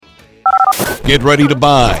Get ready to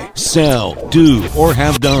buy, sell, do, or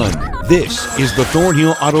have done. This is the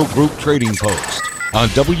Thornhill Auto Group Trading Post on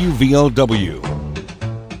WVOW.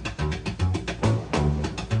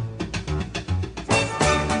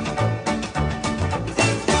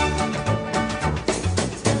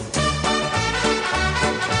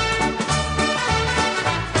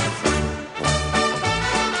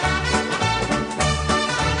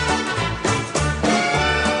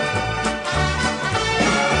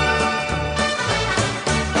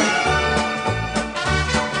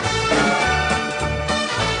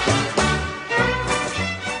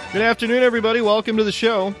 Good afternoon, everybody. Welcome to the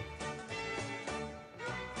show.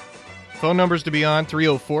 Phone numbers to be on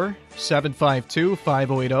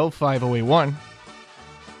 304-752-5080, 5081.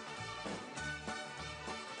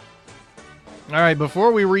 All right,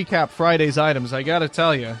 before we recap Friday's items, I got to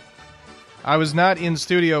tell you, I was not in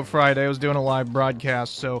studio Friday. I was doing a live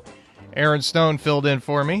broadcast, so Aaron Stone filled in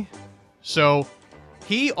for me. So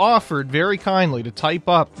he offered very kindly to type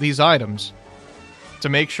up these items to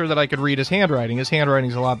make sure that I could read his handwriting. His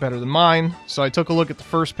handwriting's a lot better than mine, so I took a look at the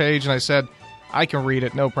first page and I said, I can read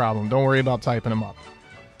it, no problem. Don't worry about typing them up.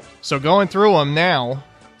 So going through them now,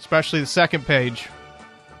 especially the second page,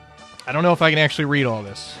 I don't know if I can actually read all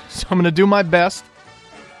this, so I'm going to do my best.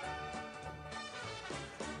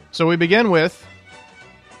 So we begin with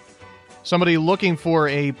somebody looking for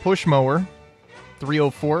a push mower,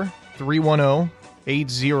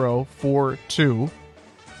 304-310-8042,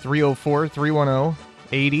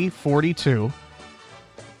 304-310-8042,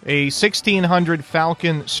 a 1600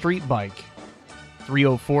 Falcon street bike,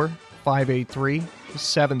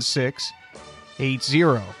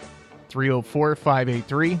 304-583-7680,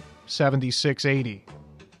 304-583-7680.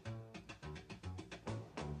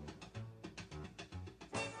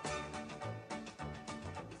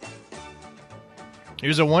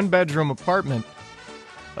 Here's a one-bedroom apartment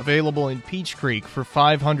available in Peach Creek for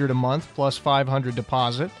 $500 a month plus $500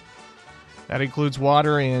 deposit. That includes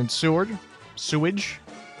water and sewage.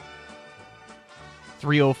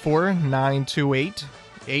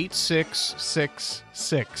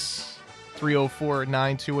 304-928-8666.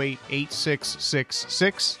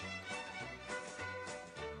 304-928-8666.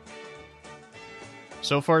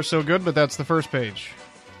 So far, so good, but that's the first page.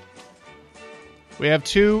 We have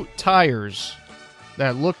two tires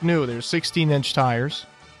that look new. They're 16-inch tires.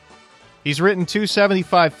 He's written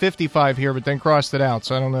 275-55 here, but then crossed it out,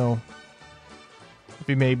 so I don't know if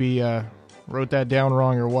he maybe wrote that down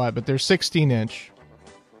wrong or what, but they're 16-inch.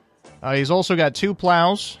 He's also got two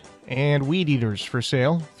plows and weed eaters for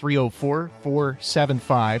sale,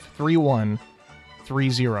 304-475-3130.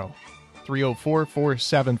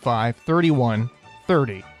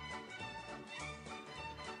 304-475-3130.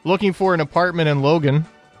 Looking for an apartment in Logan,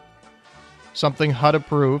 something HUD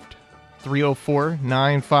approved,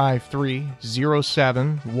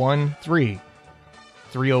 304-953-0713.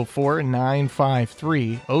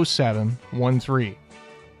 304-953-0713.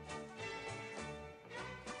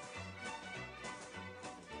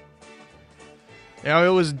 Now, it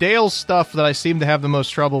was Dale's stuff that I seemed to have the most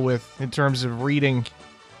trouble with in terms of reading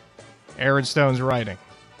Aaron Stone's writing.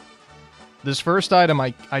 This first item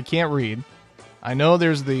I can't read. I know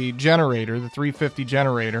there's the generator, the 350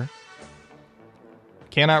 generator.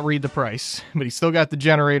 Cannot read the price, but he's still got the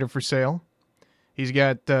generator for sale. He's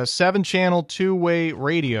got 7-channel two-way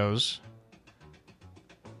radios.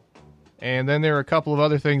 And then there are a couple of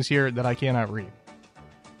other things here that I cannot read.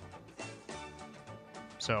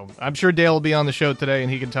 So I'm sure Dale will be on the show today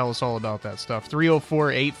and he can tell us all about that stuff.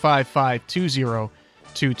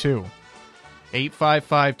 304-855-2022.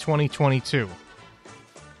 855-2022.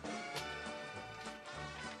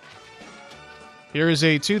 Here is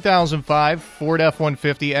a 2005 Ford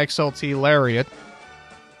F-150 XLT Lariat.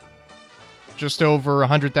 Just over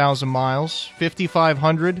 100,000 miles.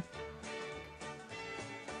 5,500.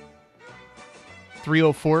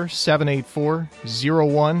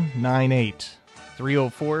 304-784-0198.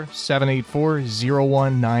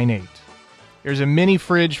 304-784-0198. Here's a mini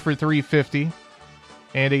fridge for $350.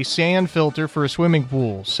 And a sand filter for a swimming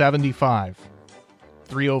pool, $75.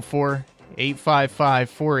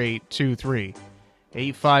 304-855-4823.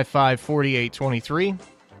 855-4823.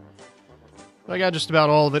 I got just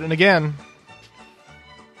about all of it. And again,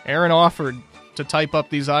 Aaron offered to type up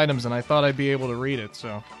these items, and I thought I'd be able to read it,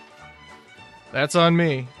 so that's on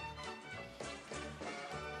me.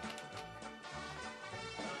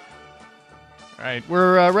 All right,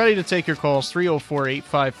 we're ready to take your calls.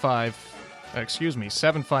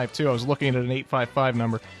 304-855-752. I was looking at an 855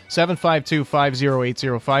 number.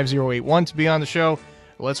 752-5080, 5081 to be on the show.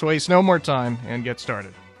 Let's waste no more time and get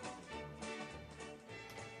started.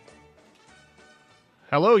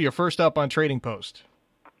 Hello, you're first up on Trading Post.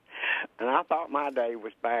 And I thought my day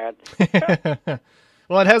was bad.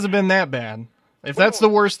 Well, it hasn't been that bad. If that's the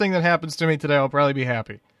worst thing that happens to me today, I'll probably be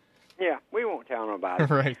happy. Yeah, we won't tell nobody.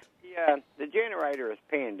 Right. The generator is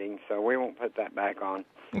pending, so we won't put that back on.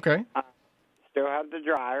 Okay. Still have the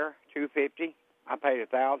dryer, $250. I paid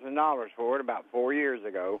 $1,000 for it about 4 years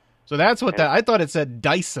ago. So that's what I thought it said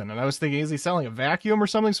Dyson, and I was thinking, is he selling a vacuum or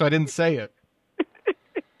something? So I didn't say it.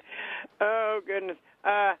 Oh, goodness.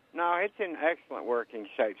 No, it's in excellent working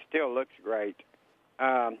shape. Still looks great.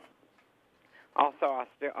 Also,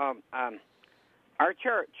 our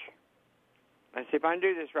church, let's see if I can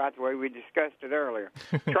do this right the way we discussed it earlier.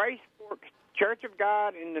 Trace Forks Church of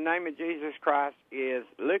God in the name of Jesus Christ is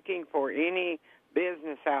looking for any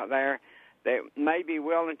business out there that may be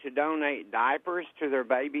willing to donate diapers to their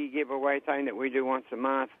baby giveaway thing that we do once a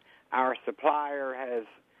month. Our supplier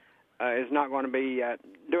is not going to be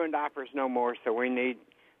doing diapers no more, so we need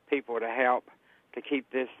people to help to keep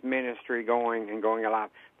this ministry going and going alive.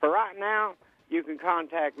 For right now, you can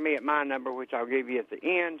contact me at my number, which I'll give you at the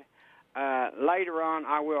end. Later on,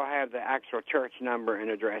 I will have the actual church number and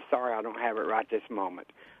address. Sorry, I don't have it right this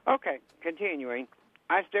moment. Okay, continuing.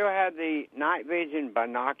 I still have the night vision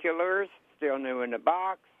binoculars, still new in the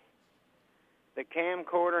box. The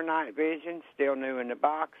camcorder night vision, still new in the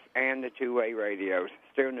box. And the two-way radios,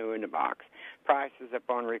 still new in the box. Prices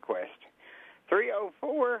upon request.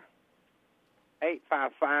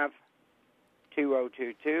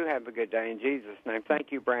 304-855-2022. Have a good day in Jesus' name.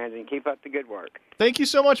 Thank you, Brandon. Keep up the good work. Thank you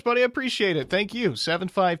so much, buddy. I appreciate it. Thank you.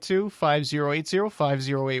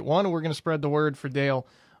 752-5080-5081. We're going to spread the word for Dale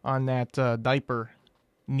on that diaper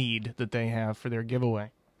need that they have for their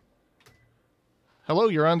giveaway. Hello,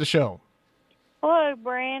 you're on the show. Hello,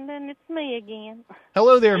 Brandon. It's me again.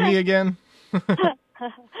 Hello there, me again.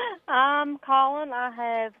 I'm calling. I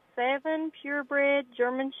have 7 purebred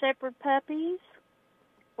German Shepherd puppies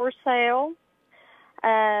for sale.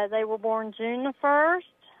 They were born June the 1st.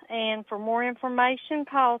 And for more information,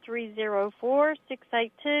 call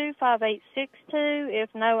 304-682-5862. If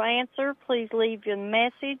no answer, please leave your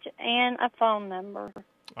message and a phone number.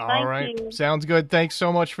 All right. Sounds good. Thanks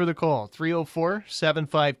so much for the call.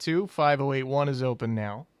 304-752-5081 is open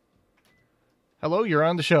now. Hello, you're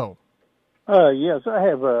on the show. Yes, I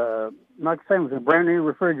have like I say, it was a brand new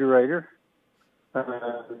refrigerator. I'm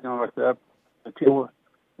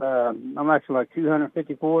actually like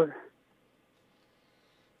 $250 for it.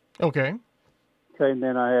 Okay. Okay, and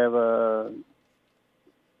then I have a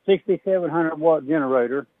 6,700 watt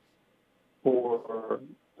generator for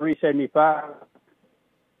 $375.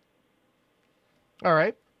 All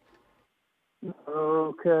right.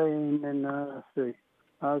 Okay, and then let's see.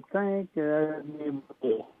 I think the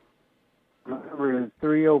number is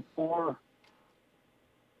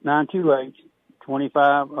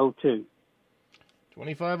 304-928-2502.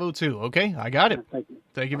 2502. Okay, I got it. Thank you.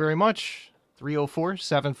 Thank you very much.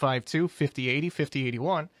 304-752-5080,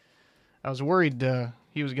 5081. I was worried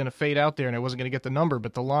he was going to fade out there and I wasn't going to get the number,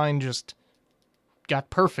 but the line just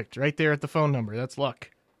got perfect right there at the phone number. That's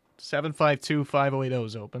luck. 752-5080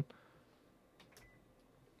 is open.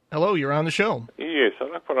 Hello, you're on the show. Yes,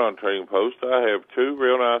 I put on Trading Post. I have 2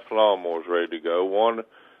 real nice lawnmowers ready to go. One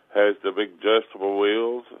has the big adjustable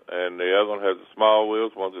wheels, and the other one has the small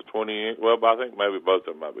wheels. One's a 20-inch. Well, I think maybe both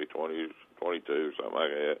of them might be 20, 22, or something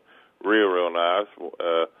like that. Real nice.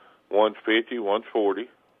 One's 50, one's 40.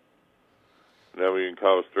 Number you can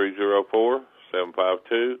call us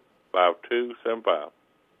 304-752-5275.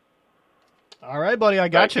 All right, buddy, I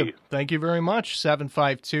got Thank you. you. Thank you very much.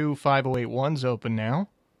 752-5081 is open now.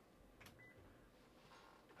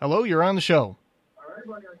 Hello, you're on the show. All right,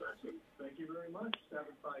 buddy, I got you. Thank you very much.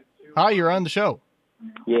 752. Hi, you're on the show.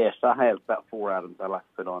 Yes, I have about 4 items I'd like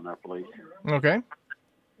to put on there, please. Okay.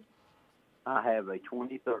 I have a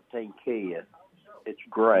 2013 Kia. It's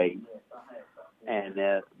gray, and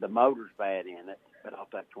the motor's bad in it, but I'll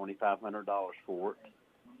take $2,500 for it.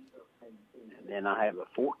 And then I have a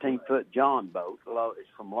 14-foot John boat. It's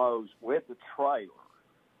from Lowe's with a trailer,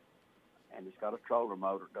 and it's got a trailer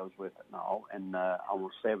motor that goes with it and all, and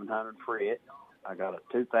almost $700 for it. I got a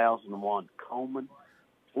 2001 Coleman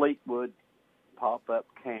Fleetwood pop-up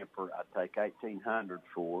camper. I take $1,800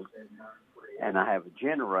 for, and I have a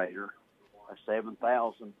generator, a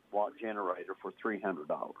 7,000-watt generator for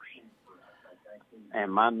 $300.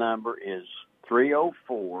 And my number is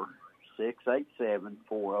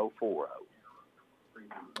 304-687-4040.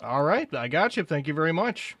 All right, I got you. Thank you very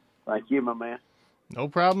much. Thank you, my man. No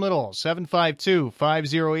problem at all.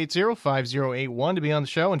 752-5080, 5081 to be on the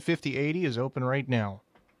show, and 5080 is open right now.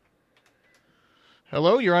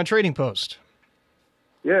 Hello, you're on Trading Post.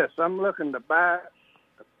 Yes, I'm looking to buy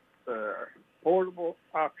portable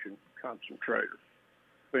auction concentrator.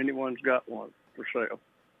 If anyone's got one for sale.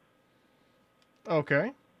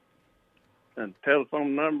 Okay. And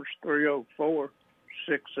telephone number's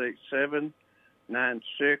 304-687-9618.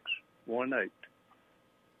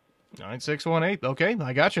 9618. Okay,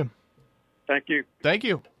 I got you. Thank you. Thank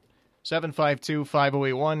you.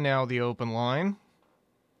 752-5081, now the open line.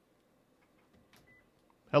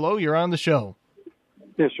 Hello, you're on the show.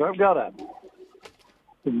 Yes, sir. I've got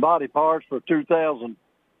some body parts for 2000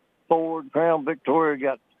 Ford Crown Victoria.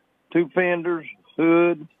 Got 2 fenders,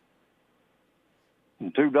 hood,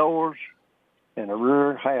 and 2 doors, and a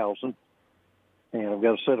rear housing. And I've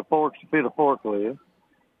got a set of forks to fit a forklift.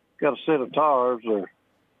 Got a set of tires. They're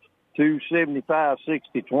 275,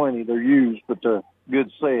 60, 20. They're used, but they're a good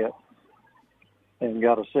set. And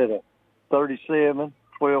got a set of 37,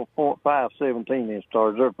 12.5, 17-inch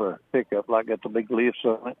tires. They're for a pickup, like got the big lifts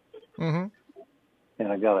on it. Mm-hmm.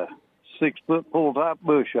 And I got a 6-foot pull-type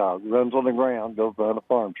bush hog. Runs on the ground, goes behind a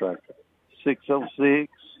farm tractor.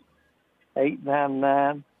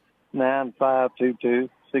 606-899-9522.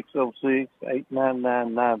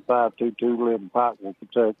 606-899-9522. Live in Pikeville,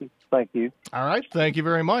 Kentucky. Thank you. All right. Thank you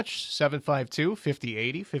very much.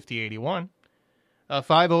 752-5080, 5081.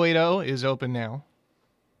 5080 is open now.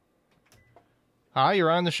 Hi,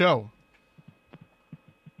 you're on the show.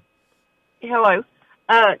 Hello.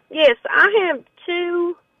 Yes, I have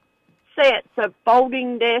 2 sets of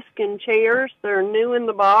folding desk and chairs. They're new in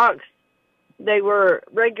the box. They were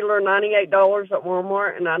regular $98 at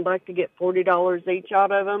Walmart, and I'd like to get $40 each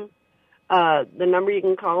out of them. The number you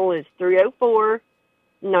can call is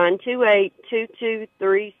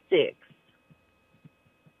 304-928-2236.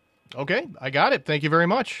 Okay, I got it. Thank you very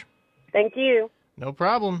much. Thank you. No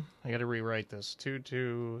problem. I got to rewrite this.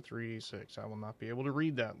 2236. I will not be able to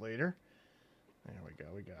read that later. There we go.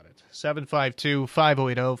 We got it.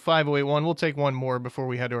 752-5080, 5081. We'll take one more before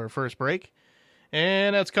we head to our first break.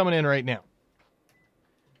 And that's coming in right now.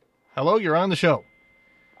 Hello, you're on the show.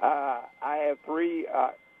 I have 3.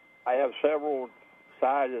 I have several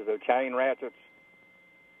sizes of chain ratchets.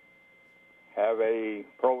 Have a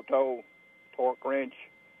Proto torque wrench,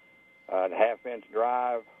 a 1/2-inch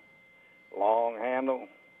drive, long handle,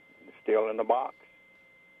 still in the box.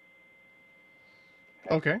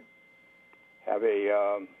 Okay. Have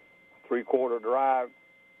a 3/4 drive,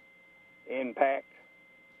 impact,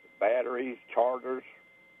 batteries, chargers.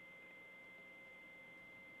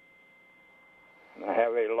 And I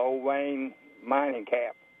have a low vane mining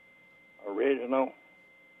cap, original.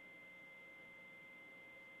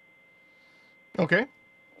 Okay.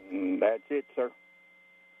 And that's it, sir.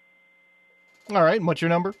 All right. What's your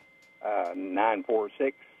number?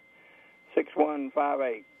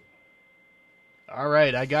 946-6158. All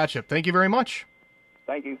right. I got you. Thank you very much.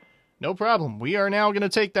 Thank you. No problem. We are now going to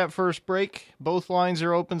take that first break. Both lines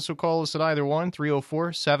are open, so call us at either one,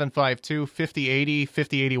 304-752-5080,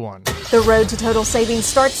 5081. The road to total savings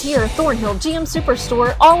starts here. Thornhill GM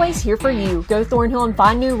Superstore, always here for you. Go Thornhill and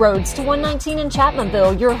find new roads to 119 in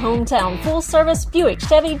Chapmanville, your hometown full-service Buick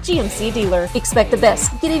Chevy GMC dealer. Expect the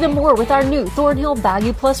best. Get even more with our new Thornhill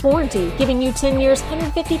Value Plus warranty, giving you 10 years,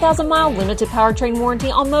 150,000-mile limited powertrain warranty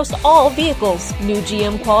on most all vehicles. New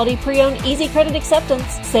GM quality pre-owned easy credit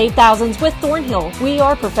acceptance. Save thousands with Thornhill. We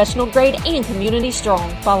are professional grade and community strong.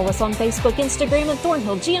 Follow us on Facebook, Instagram, and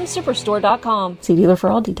ThornhillGMSuperstore.com. See dealer for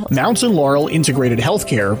all details. Mountain Laurel Integrated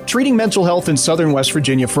Healthcare, treating mental health in southern West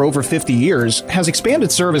Virginia for over 50 years, has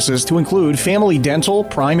expanded services to include family dental,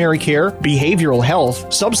 primary care, behavioral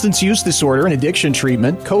health, substance use disorder and addiction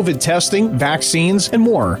treatment, COVID testing, vaccines, and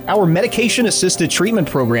more. Our medication-assisted treatment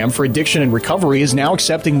program for addiction and recovery is now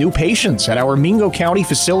accepting new patients at our Mingo County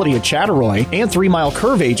facility at Chattaroy and 3 Mile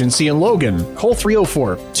Curve Agency in Logan. Call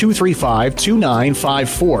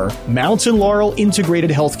 304-235-2954. Mountain Laurel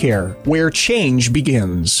Integrated Healthcare, where change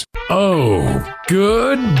begins. Oh,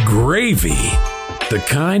 good gravy. The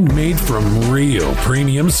kind made from real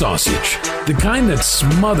premium sausage. The kind that's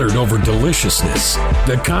smothered over deliciousness.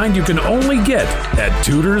 The kind you can only get at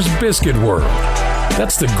Tudor's Biscuit World.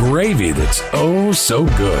 That's the gravy that's oh so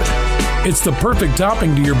good. It's the perfect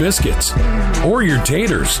topping to your biscuits or your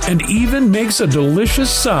taters, and even makes a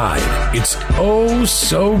delicious side. It's oh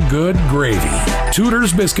so good gravy.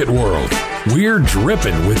 Tudor's Biscuit World. We're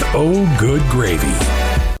dripping with oh good gravy.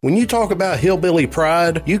 When you talk about hillbilly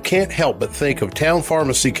pride, you can't help but think of Town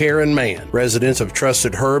Pharmacy Care in Man. Residents have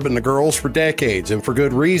trusted Herb and the girls for decades, and for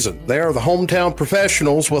good reason. They are the hometown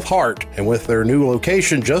professionals with heart, and with their new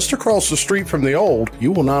location just across the street from the old,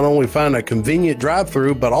 you will not only find a convenient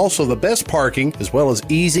drive-thru, but also the best parking, as well as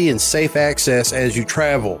easy and safe access as you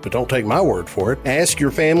travel. But don't take my word for it. Ask your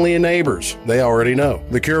family and neighbors. They already know.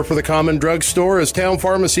 The cure for the common drugstore is Town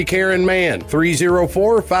Pharmacy Care in Man,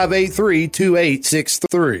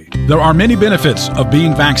 304-583-2863. There are many benefits of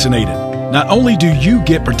being vaccinated. Not only do you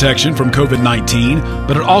get protection from COVID-19,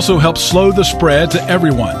 but it also helps slow the spread to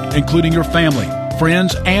everyone, including your family,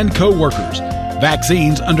 friends, and co-workers.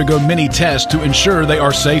 Vaccines undergo many tests to ensure they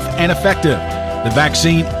are safe and effective. The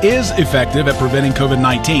vaccine is effective at preventing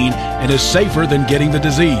COVID-19 and is safer than getting the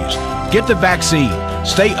disease. Get the vaccine,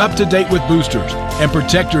 stay up to date with boosters, and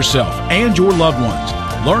protect yourself and your loved ones.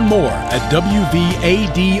 Learn more at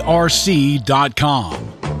WVADRC.com.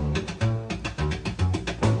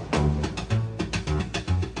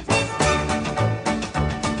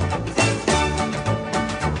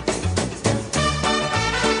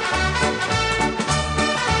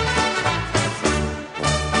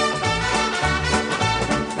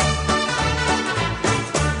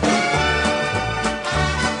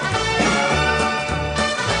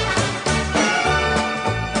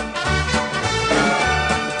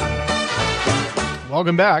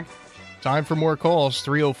 Welcome back. Time for more calls.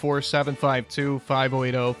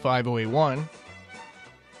 304-752-5080, 5081.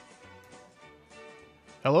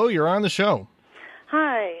 Hello, you're on the show.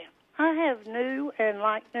 Hi. I have new and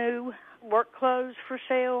like new work clothes for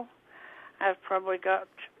sale. I've probably got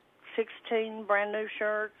 16 brand new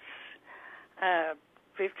shirts,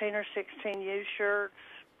 15 or 16 used shirts,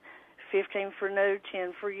 15 for new,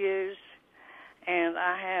 10 for used. And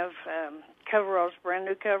I have coveralls, brand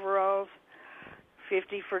new coveralls.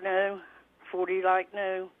 50 for new, 40 like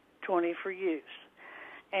new, 20 for use.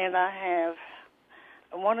 And I have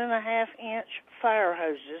 1.5-inch fire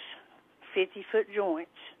hoses, 50-foot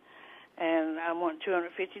joints, and I want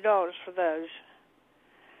 $250 for those.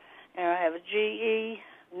 And I have a GE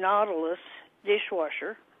Nautilus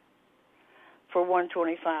dishwasher for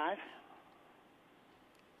 $125.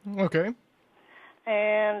 Okay.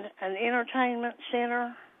 And an entertainment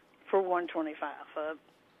center for $125.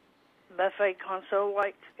 Buffet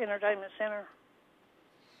console-like entertainment center.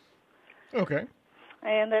 Okay.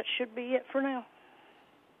 And that should be it for now.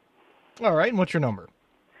 All right, and what's your number?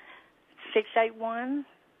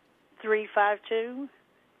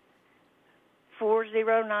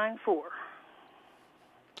 681-352-4094.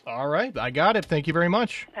 All right, I got it. Thank you very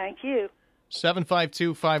much. Thank you.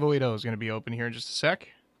 752-5080 is going to be open here in just a sec.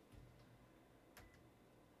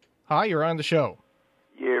 Hi, you're on the show.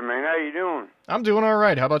 Yeah, man, how you doing? I'm doing all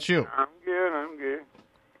right. How about you? I'm good.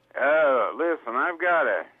 Listen, I've got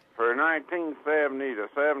for 1970 to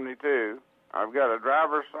 72, I've got a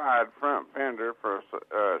driver's side front fender for a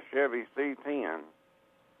Chevy C10.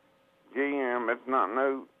 GM, it's not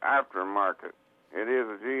no aftermarket. It is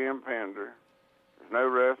a GM fender. There's no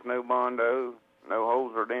rust, no Bondo, no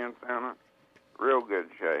holes or dents in it. Real good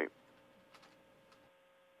shape.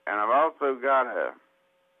 And I've also got a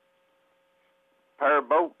pair of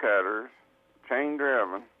bolt cutters, chain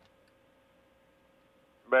driven.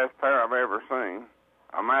 Best pair I've ever seen.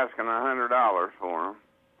 I'm asking $100 for them.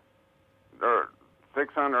 They're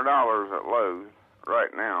 $600 at Lowe's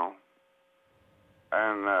right now.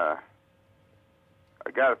 And I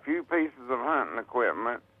got a few pieces of hunting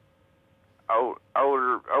equipment.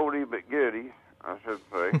 Oldie but goodies, I should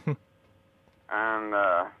say. and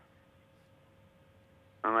I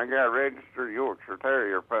got a registered Yorkshire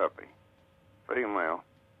Terrier puppy. Female.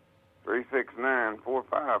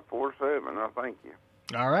 369-4547. I thank you.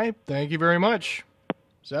 All right. Thank you very much.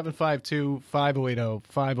 752-5080,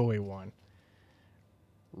 5081.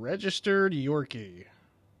 Registered Yorkie.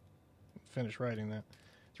 Finish writing that.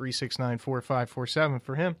 369-4547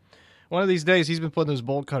 for him. One of these days, he's been putting those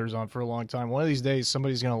bolt cutters on for a long time. One of these days,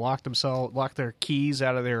 somebody's going to lock their keys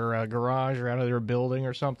out of their garage or out of their building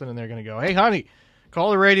or something, and they're going to go, hey, honey,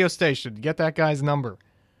 call the radio station. Get that guy's number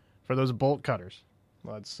for those bolt cutters.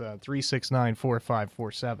 Well, it's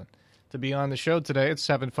 369-4547. To be on the show today, it's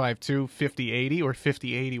 752-5080 or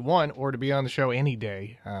 5081, or to be on the show any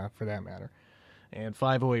day, for that matter. And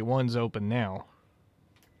 5081's open now.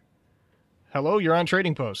 Hello, you're on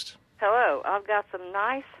Trading Post. Hello, I've got some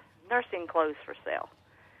nice nursing clothes for sale.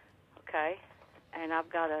 Okay, and I've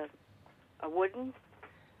got a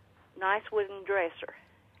nice wooden dresser.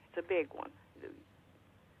 It's a big one.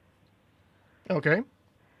 Okay.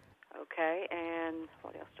 Okay, and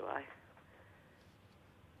what else do I?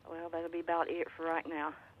 Well, that'll be about it for right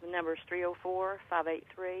now. The number is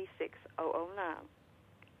 304-583-6009.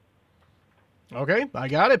 Okay, I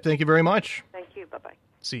got it. Thank you very much. Thank you. Bye-bye.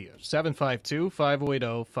 See you.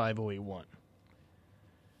 752-5080-5081.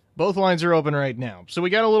 Both lines are open right now. So we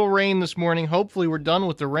got a little rain this morning. Hopefully we're done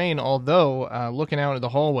with the rain, although looking out at the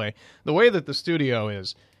hallway, the way that the studio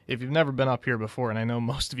is, if you've never been up here before, and I know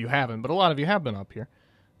most of you haven't, but a lot of you have been up here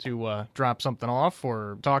to drop something off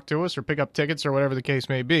or talk to us or pick up tickets or whatever the case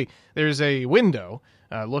may be, there's a window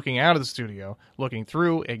looking out of the studio, looking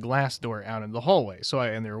through a glass door out in the hallway.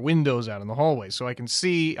 And there are windows out in the hallway. So I can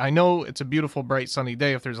see, I know it's a beautiful, bright, sunny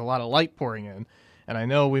day if there's a lot of light pouring in. And I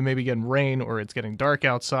know we may be getting rain or it's getting dark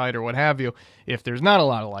outside or what have you if there's not a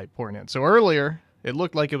lot of light pouring in. So earlier, it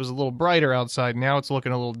looked like it was a little brighter outside. Now it's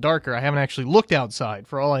looking a little darker. I haven't actually looked outside.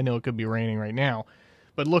 For all I know, it could be raining right now.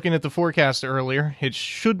 But looking at the forecast earlier, it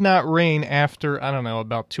should not rain after, I don't know,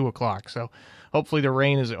 about 2 o'clock. So hopefully the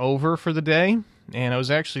rain is over for the day. And I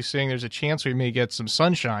was actually saying there's a chance we may get some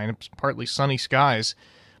sunshine, partly sunny skies,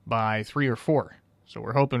 by 3 or 4. So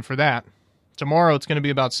we're hoping for that. Tomorrow it's going to be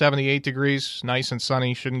about 78 degrees, nice and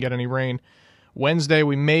sunny, shouldn't get any rain. Wednesday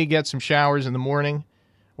we may get some showers in the morning,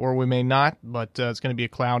 or we may not, but it's going to be a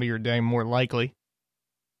cloudier day more likely.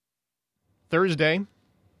 Thursday,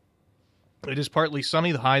 it is partly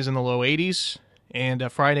sunny, the highs in the low 80s,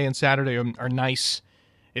 and Friday and Saturday are nice.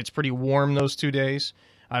 It's pretty warm those 2 days.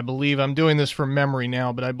 I believe, I'm doing this from memory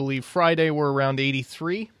now, but I believe Friday we're around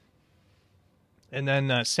 83, and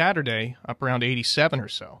then Saturday up around 87 or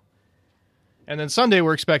so. And then Sunday,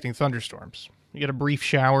 we're expecting thunderstorms. You get a brief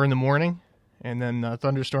shower in the morning, and then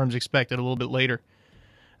thunderstorms expected a little bit later.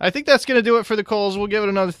 I think that's going to do it for the calls. We'll give it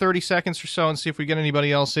another 30 seconds or so and see if we get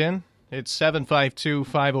anybody else in. It's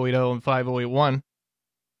 752-5080 and 5081.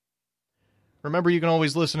 Remember, you can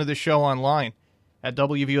always listen to this show online at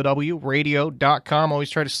WVOWradio.com.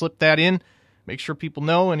 Always try to slip that in. Make sure people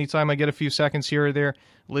know anytime I get a few seconds here or there,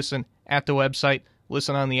 listen at the website.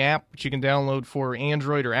 Listen on the app, which you can download for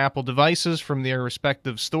Android or Apple devices from their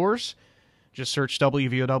respective stores. Just search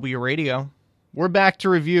WVOW Radio. We're back to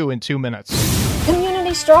review in 2 minutes.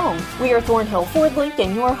 Community Strong. We are Thornhill Ford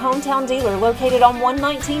Lincoln, your hometown dealer located on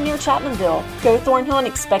 119 near Chapmanville. Go Thornhill and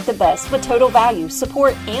expect the best with total value,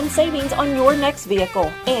 support, and savings on your next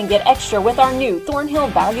vehicle. And get extra with our new Thornhill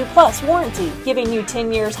Value Plus warranty, giving you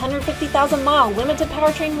 10 years, 150,000-mile limited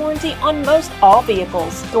powertrain warranty on most all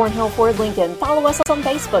vehicles. Thornhill Ford Lincoln. Follow us on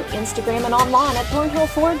Facebook, Instagram, and online at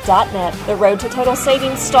thornhillford.net. The road to total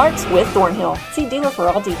savings starts with Thornhill. See dealer for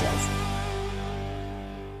all details.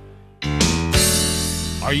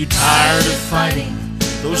 Are you tired of fighting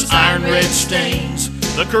those iron red stains?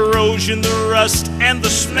 The corrosion, the rust, and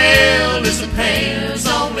the smell is a pain. There's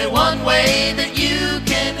only one way that you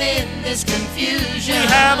can end this confusion. We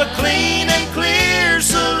have a clean and clear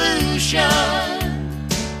solution.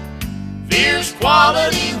 Fierce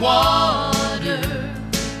quality water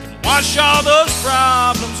can wash all those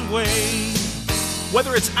problems away.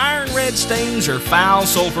 Whether it's iron red stains or foul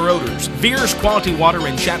sulfur odors, Veer's Quality Water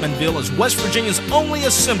in Chapmanville is West Virginia's only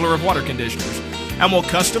assembler of water conditioners and will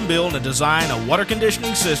custom build and design a water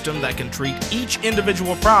conditioning system that can treat each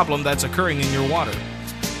individual problem that's occurring in your water.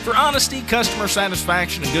 For honesty, customer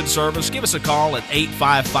satisfaction, and good service, give us a call at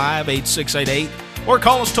 855-8688 or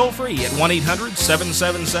call us toll-free at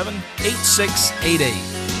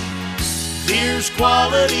 1-800-777-8688. Veer's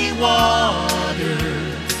Quality Water.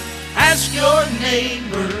 Ask your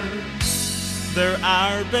neighbor, they're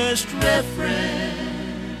our best reference.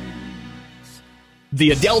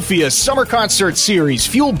 The Adelphia Summer Concert Series,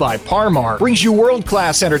 fueled by Parmar, brings you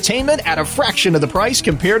world-class entertainment at a fraction of the price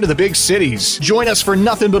compared to the big cities. Join us for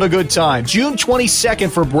nothing but a good time. June 22nd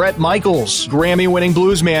for Bret Michaels, Grammy-winning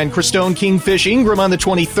bluesman Christone Kingfish Ingram on the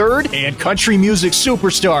 23rd, and country music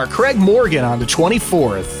superstar Craig Morgan on the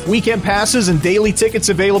 24th. Weekend passes and daily tickets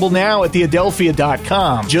available now at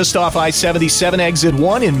theadelphia.com, just off I-77 Exit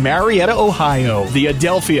 1 in Marietta, Ohio. The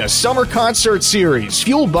Adelphia Summer Concert Series,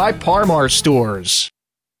 fueled by Parmar Stores.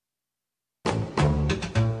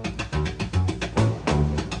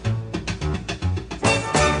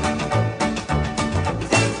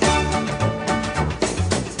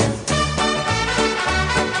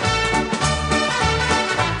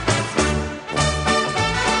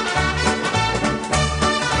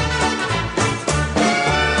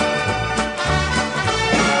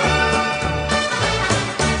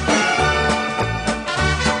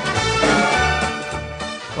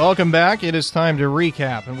 Welcome back. It is time to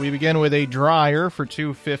recap, and we begin with a dryer for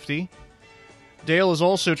 $2.50. Dale is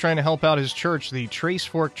also trying to help out his church, the Trace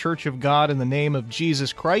Fork Church of God in the Name of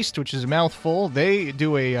Jesus Christ, which is a mouthful. They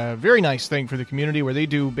do a very nice thing for the community where they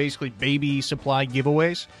do basically baby supply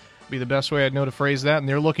giveaways. be the best way I'd know to phrase that. And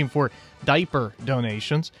they're looking for diaper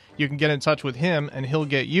donations. You can get in touch with him, and he'll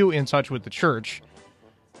get you in touch with the church.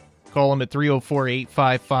 Call him at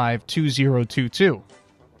 304-855-2022.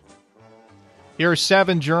 Here are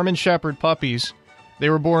 7 German Shepherd puppies. They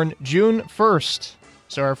were born June 1st.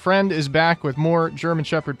 So our friend is back with more German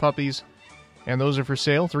Shepherd puppies, and those are for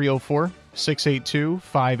sale.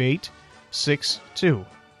 304-682-5862.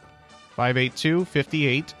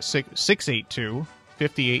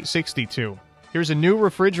 582-5862. Here's a new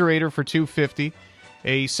refrigerator for $250,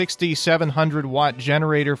 a 6,700-watt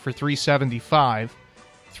generator for $375.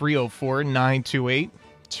 304-928-2502,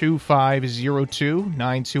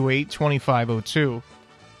 928-2502.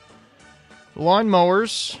 Lawn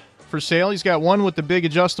mowers for sale. He's got one with the big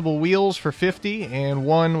adjustable wheels for $50 and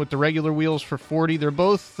one with the regular wheels for $40. They're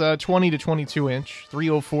both 20 to 22 inch.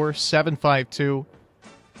 304-752-5275.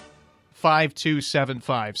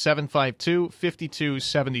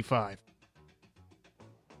 752-5275.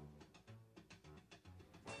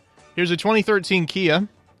 Here's a 2013 Kia.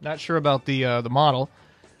 Not sure about the model,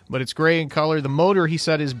 but it's gray in color. The motor, he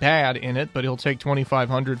said, is bad in it, but he'll take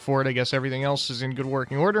 $2,500 for it. I guess everything else is in good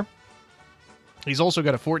working order. He's also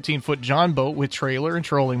got a 14-foot John boat with trailer and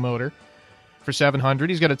trolling motor for $700.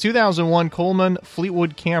 He's got a 2001 Coleman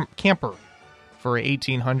Fleetwood camper for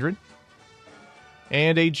 $1,800.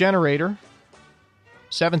 And a generator,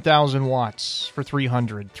 7,000 watts for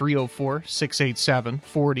 $300.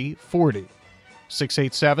 304-687-4040.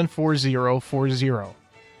 687-4040.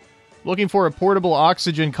 Looking for a portable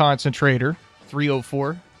oxygen concentrator,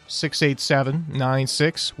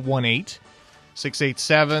 304-687-9618.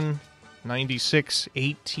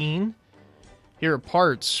 687-9618. Here are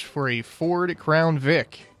parts for a Ford Crown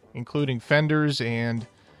Vic, including fenders and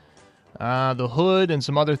the hood and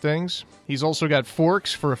some other things. He's also got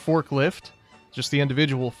forks for a forklift, just the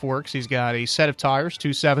individual forks. He's got a set of tires,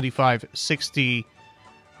 275-60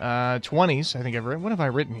 20s. I think I've written. What have I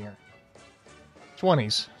written here?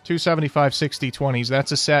 20s. 275-60 20s.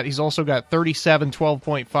 That's a set. He's also got 37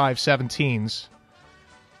 12.5 17s.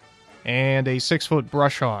 And a 6-foot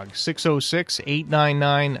brush hog.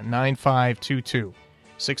 606-899-9522.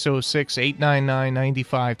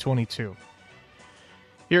 606-899-9522.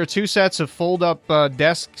 Here are 2 sets of fold-up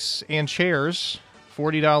desks and chairs.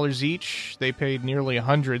 $40 each. They paid nearly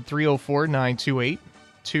 $100.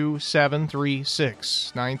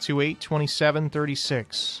 304-928-2736.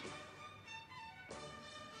 928-2736.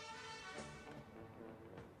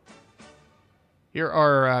 Here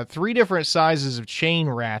are 3 different sizes of chain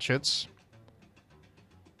ratchets.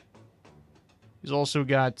 He's also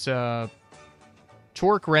got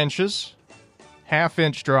torque wrenches,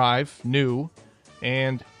 half-inch drive, new,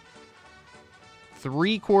 and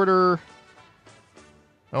 3/4,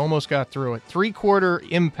 I almost got through it, 3/4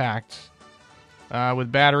 impact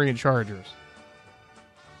with battery and chargers.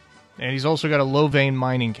 And he's also got a low-vane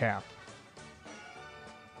mining cap.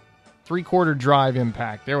 3/4 drive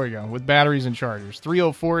impact. There we go. With batteries and chargers.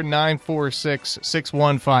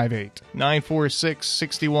 304-946-6158.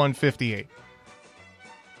 946-6158.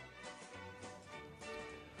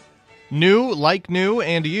 New, like new,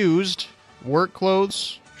 and used work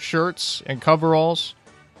clothes, shirts, and coveralls.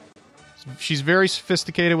 She's very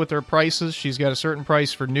sophisticated with her prices. She's got a certain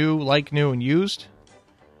price for new, like new, and used.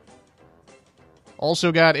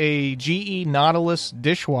 Also got a GE Nautilus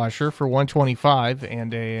dishwasher for $125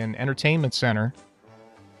 and an entertainment center,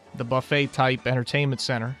 the buffet type entertainment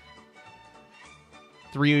center.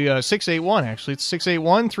 681 actually. It's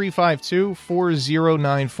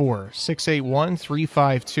 681-352-4094.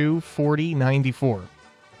 681-352-4094.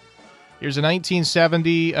 Here's a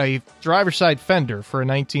 1970, a driver's side fender for a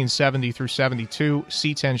 1970 through 72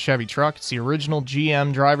 C10 Chevy truck. It's the original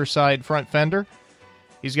GM driver's side front fender.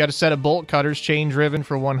 He's got a set of bolt cutters, chain driven,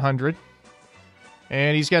 for $100.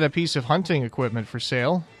 And he's got a piece of hunting equipment for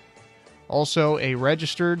sale. Also a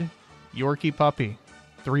registered Yorkie puppy.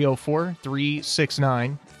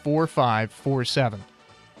 304-369-4547.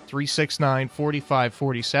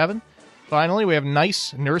 369-4547. Finally, we have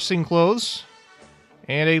nice nursing clothes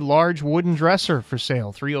and a large wooden dresser for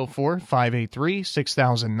sale.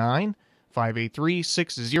 304-583-6009.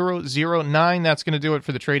 583-6009. That's going to do it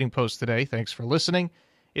for the Trading Post today. Thanks for listening.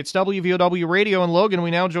 It's WVOW Radio in Logan. We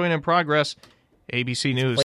now join in progress ABC News.